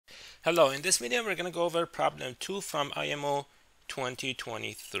Hello, in this video we're going to go over problem 2 from IMO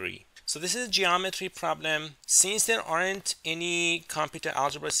 2023. So this is a geometry problem. Since there aren't any computer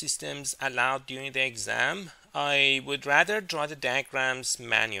algebra systems allowed during the exam, I would rather draw the diagrams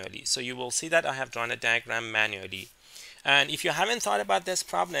manually. So you will see that I have drawn a diagram manually. And if you haven't thought about this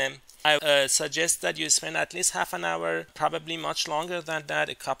problem, I suggest that you spend at least half an hour, probably much longer than that,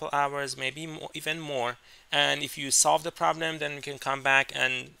 a couple hours, maybe more, even more. And if you solve the problem, then you can come back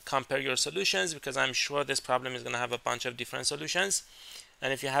and compare your solutions, because I'm sure this problem is going to have a bunch of different solutions.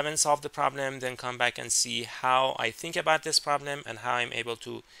 And if you haven't solved the problem, then come back and see how I think about this problem and how I'm able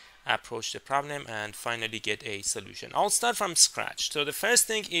to approach the problem and finally get a solution. I'll start from scratch. So the first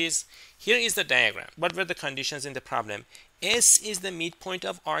thing is, here is the diagram. What were the conditions in the problem? S is the midpoint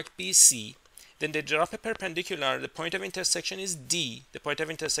of arc BC. Then they drop a perpendicular. The point of intersection is D. The point of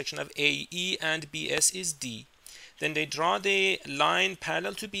intersection of AE and BS is D. Then they draw the line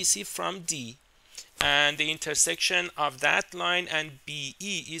parallel to BC from D. And the intersection of that line and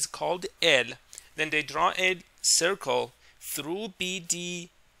BE is called L. Then they draw a circle through BDL.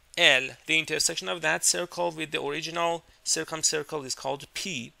 The intersection of that circle with the original circumcircle is called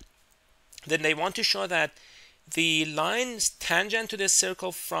P. Then they want to show that the line tangent to the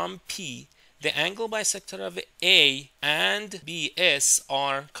circle from P, the angle bisector of A and BS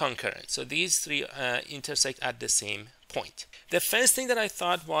are concurrent. So these three intersect at the same point. The first thing that I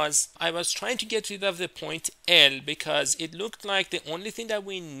thought was, I was trying to get rid of the point L because it looked like the only thing that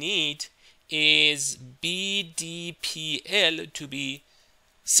we need is BDPL to be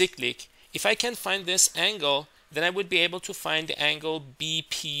cyclic. If I can find this angle, then I would be able to find the angle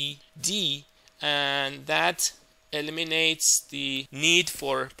BPD, and that eliminates the need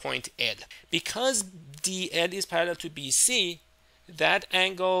for point L. Because DL is parallel to BC, that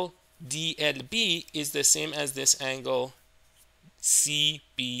angle DLB is the same as this angle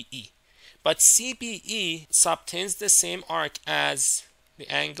CBE. But CBE subtends the same arc as the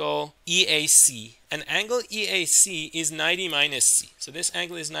angle EAC. And angle EAC is 90 minus C. So this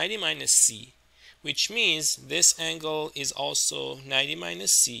angle is 90 minus C, which means this angle is also 90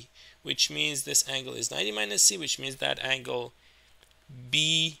 minus C, which means this angle is 90 minus C, which means that angle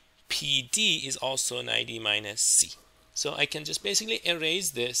BPD is also 90 minus C. So I can just basically erase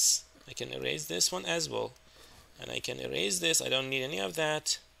this. I can erase this one as well. And I can erase this. I don't need any of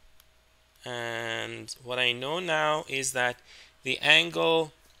that. And what I know now is that the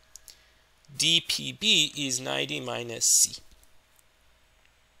angle DPB is 90 minus C.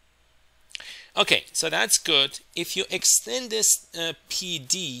 Okay, so that's good. If you extend this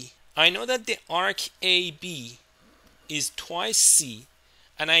PD, I know that the arc AB is twice C,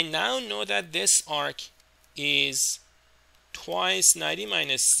 and I now know that this arc is twice 90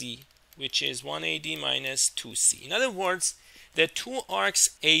 minus C, which is 180 minus 2C. In other words, the two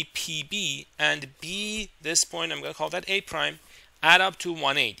arcs APB and B, this point, I'm going to call that A prime, add up to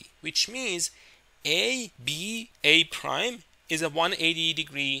 180, which means AB, A prime, is a 180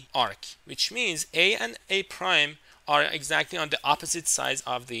 degree arc, which means A and A prime are exactly on the opposite sides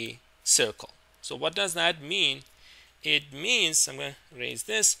of the circle. So what does that mean? It means, I'm going to erase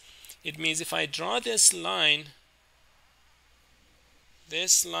this, it means if I draw this line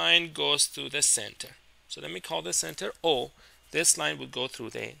goes through the center. So let me call the center O. This line would go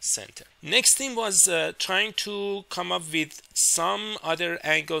through the center. Next thing was trying to come up with some other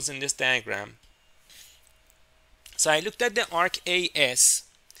angles in this diagram. So I looked at the arc AS.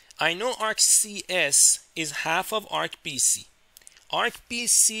 I know arc CS is half of arc BC. Arc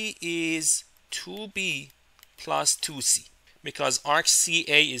BC is 2B plus 2C, because arc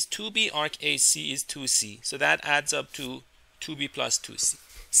CA is 2B, arc AC is 2C. So that adds up to 2B plus 2C.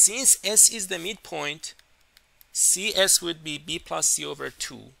 Since S is the midpoint, CS would be B plus C over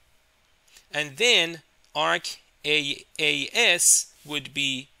 2. And then arc AAS would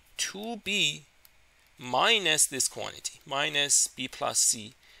be 2B minus this quantity, minus B plus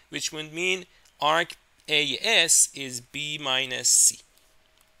C, which would mean arc AS is B minus C.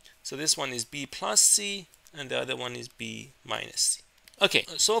 So this one is B plus C, and the other one is B minus C. Okay,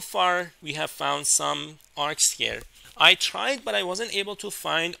 so far we have found some arcs here. I tried, but I wasn't able to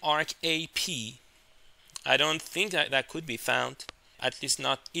find arc AP. I don't think that could be found, at least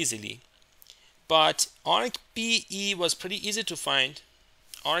not easily. But arc BE was pretty easy to find.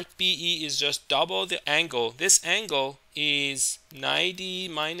 Arc BE is just double the angle. This angle is 90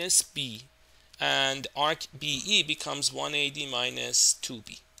 minus B, and arc BE becomes 180 minus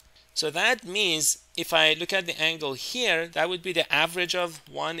 2B. So that means if I look at the angle here, that would be the average of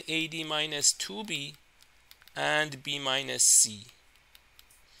 180 minus 2B and B minus C.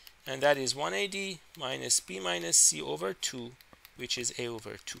 And that is 180 minus B minus C over 2, which is A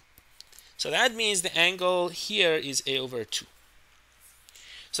over 2. So that means the angle here is a over 2.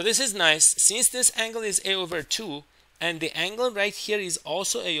 So this is nice. Since this angle is a over 2 and the angle right here is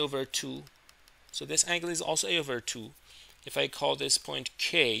also a over 2, so this angle is also a over 2. If I call this point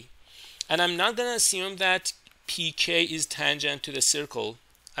K, and I'm not going to assume that PK is tangent to the circle,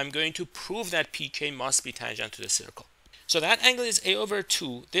 I'm going to prove that PK must be tangent to the circle. So that angle is a over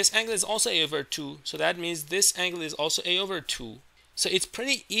 2. This angle is also a over 2. So that means this angle is also a over 2. So it's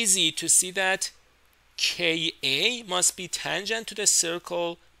pretty easy to see that KA must be tangent to the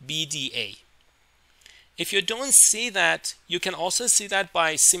circle BDA. If you don't see that, you can also see that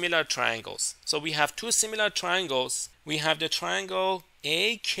by similar triangles. So we have two similar triangles. We have the triangle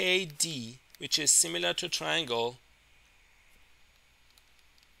AKD, which is similar to triangle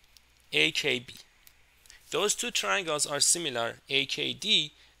AKB. Those two triangles are similar,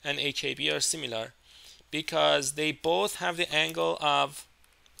 AKD and AKB are similar because they both have the angle of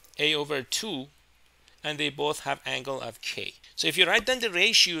a over 2 and they both have angle of K. So if you write down the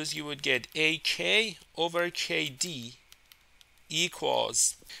ratios, you would get AK over KD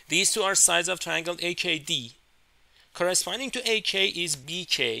equals, these two are sides of triangle AKD. Corresponding to AK is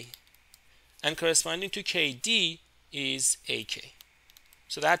BK and corresponding to KD is AK.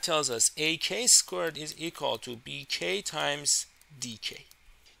 So that tells us AK squared is equal to BK times DK.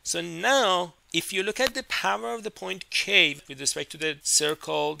 So now, if you look at the power of the point K with respect to the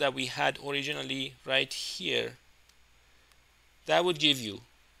circle that we had originally right here, that would give you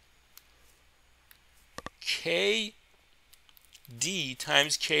KD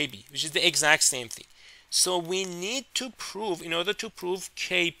times KB, which is the exact same thing. So we need to prove, in order to prove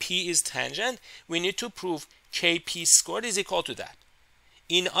KP is tangent, we need to prove KP squared is equal to that.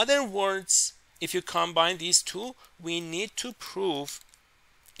 In other words, if you combine these two, we need to prove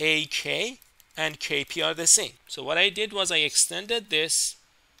AK and KP are the same. So what I did was I extended this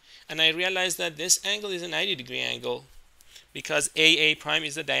and I realized that this angle is a 90-degree angle because AA prime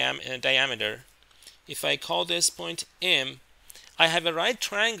is the diameter. If I call this point M, I have a right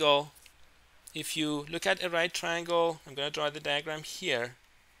triangle. If you look at a right triangle, I'm going to draw the diagram here.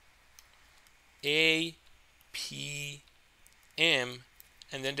 A, P, M,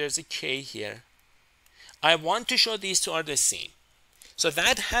 and then there's a K here. I want to show these two are the same. So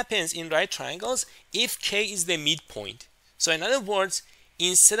that happens in right triangles if K is the midpoint. So in other words,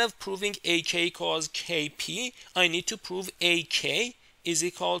 instead of proving AK equals KP, I need to prove AK is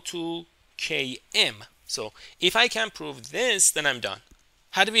equal to KM. So if I can prove this, then I'm done.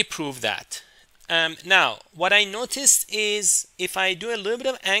 How do we prove that? Now, what I noticed is if I do a little bit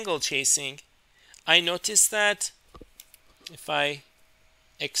of angle chasing, I noticed that if I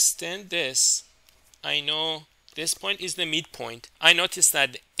extend this, I know this point is the midpoint. I notice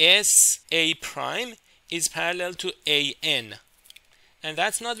that SA prime is parallel to AN. And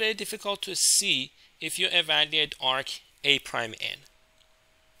that's not very difficult to see if you evaluate arc A prime N.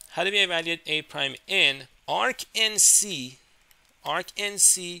 How do we evaluate A prime N? Arc NC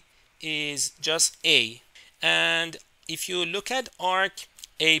is just A. And if you look at arc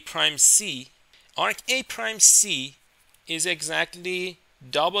A prime C is exactly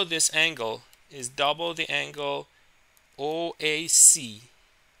double this angle, is double the angle OAC.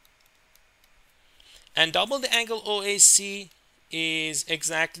 And double the angle OAC is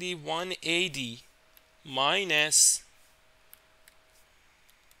exactly 180 minus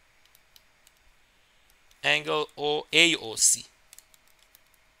angle AOC.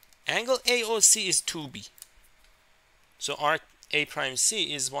 Angle AOC is 2B. So arc A prime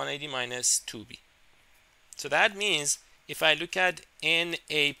C is 180 minus 2B. So that means if I look at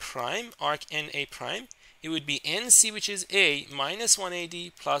NA prime, arc NA prime, it would be NC, which is A, minus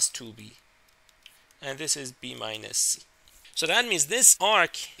 180 plus 2B. And this is B minus C. So that means this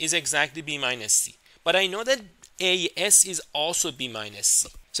arc is exactly B minus C. But I know that AS is also B minus C.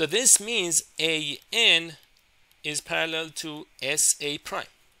 So this means AN is parallel to SA prime.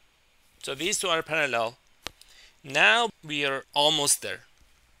 So these two are parallel. Now we are almost there.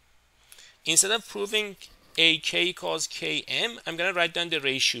 Instead of proving AK equals KM, I'm going to write down the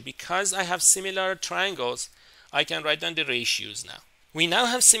ratio. Because I have similar triangles, I can write down the ratios now. We now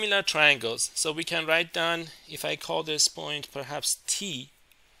have similar triangles, so we can write down, if I call this point perhaps T,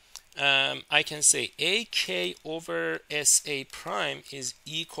 I can say AK over SA prime is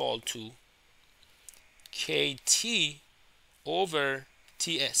equal to KT over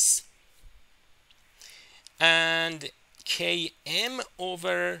TS. And KM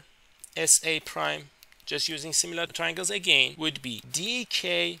over SA prime, just using similar triangles again, would be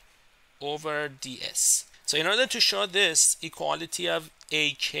DK over DS. So in order to show this equality of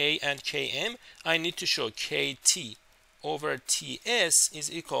AK and KM, I need to show KT over TS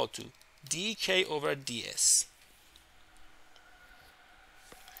is equal to dk over ds,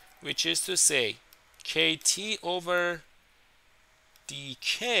 which is to say kt over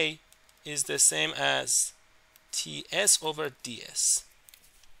dk is the same as ts over ds.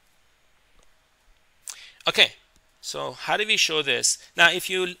 Okay, so how do we show this? Now, if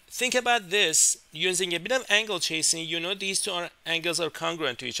you think about this using a bit of angle chasing, you know these two angles are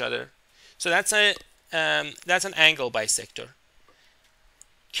congruent to each other. So that's an angle bisector.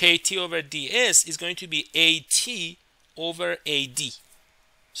 kt over ds is going to be at over ad.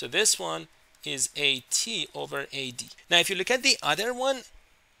 So this one is at over ad. Now, if you look at the other one,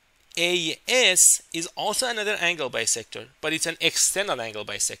 AS is also another angle bisector, but it's an external angle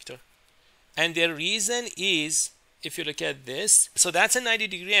bisector. And the reason is, if you look at this, so that's a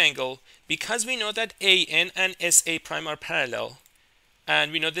 90-degree angle because we know that AN and SA prime are parallel,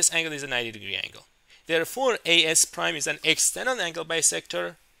 and we know this angle is a 90-degree angle. Therefore, AS prime is an external angle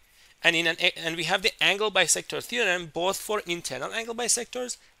bisector, and we have the angle bisector theorem both for internal angle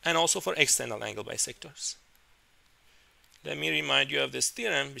bisectors and also for external angle bisectors. Let me remind you of this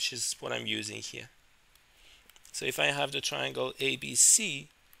theorem, which is what I'm using here. So if I have the triangle ABC,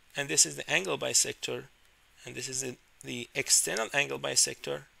 and this is the angle bisector, and this is the external angle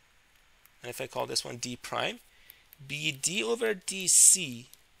bisector, and if I call this one D prime, BD over DC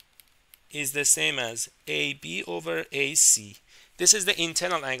is the same as AB over AC. This is the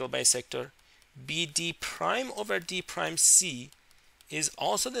internal angle bisector. BD prime over D prime C is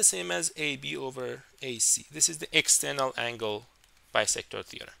also the same as AB over AC. This is the external angle bisector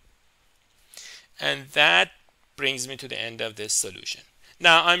theorem. And that brings me to the end of this solution.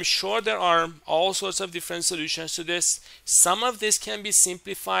 Now, I'm sure there are all sorts of different solutions to this. Some of this can be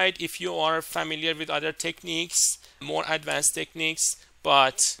simplified if you are familiar with other techniques, more advanced techniques,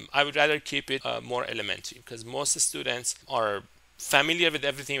 but I would rather keep it more elementary because most students are familiar with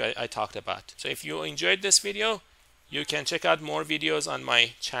everything I talked about. So if you enjoyed this video, you can check out more videos on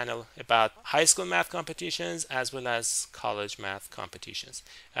my channel about high school math competitions as well as college math competitions.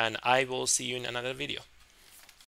 And I will see you in another video.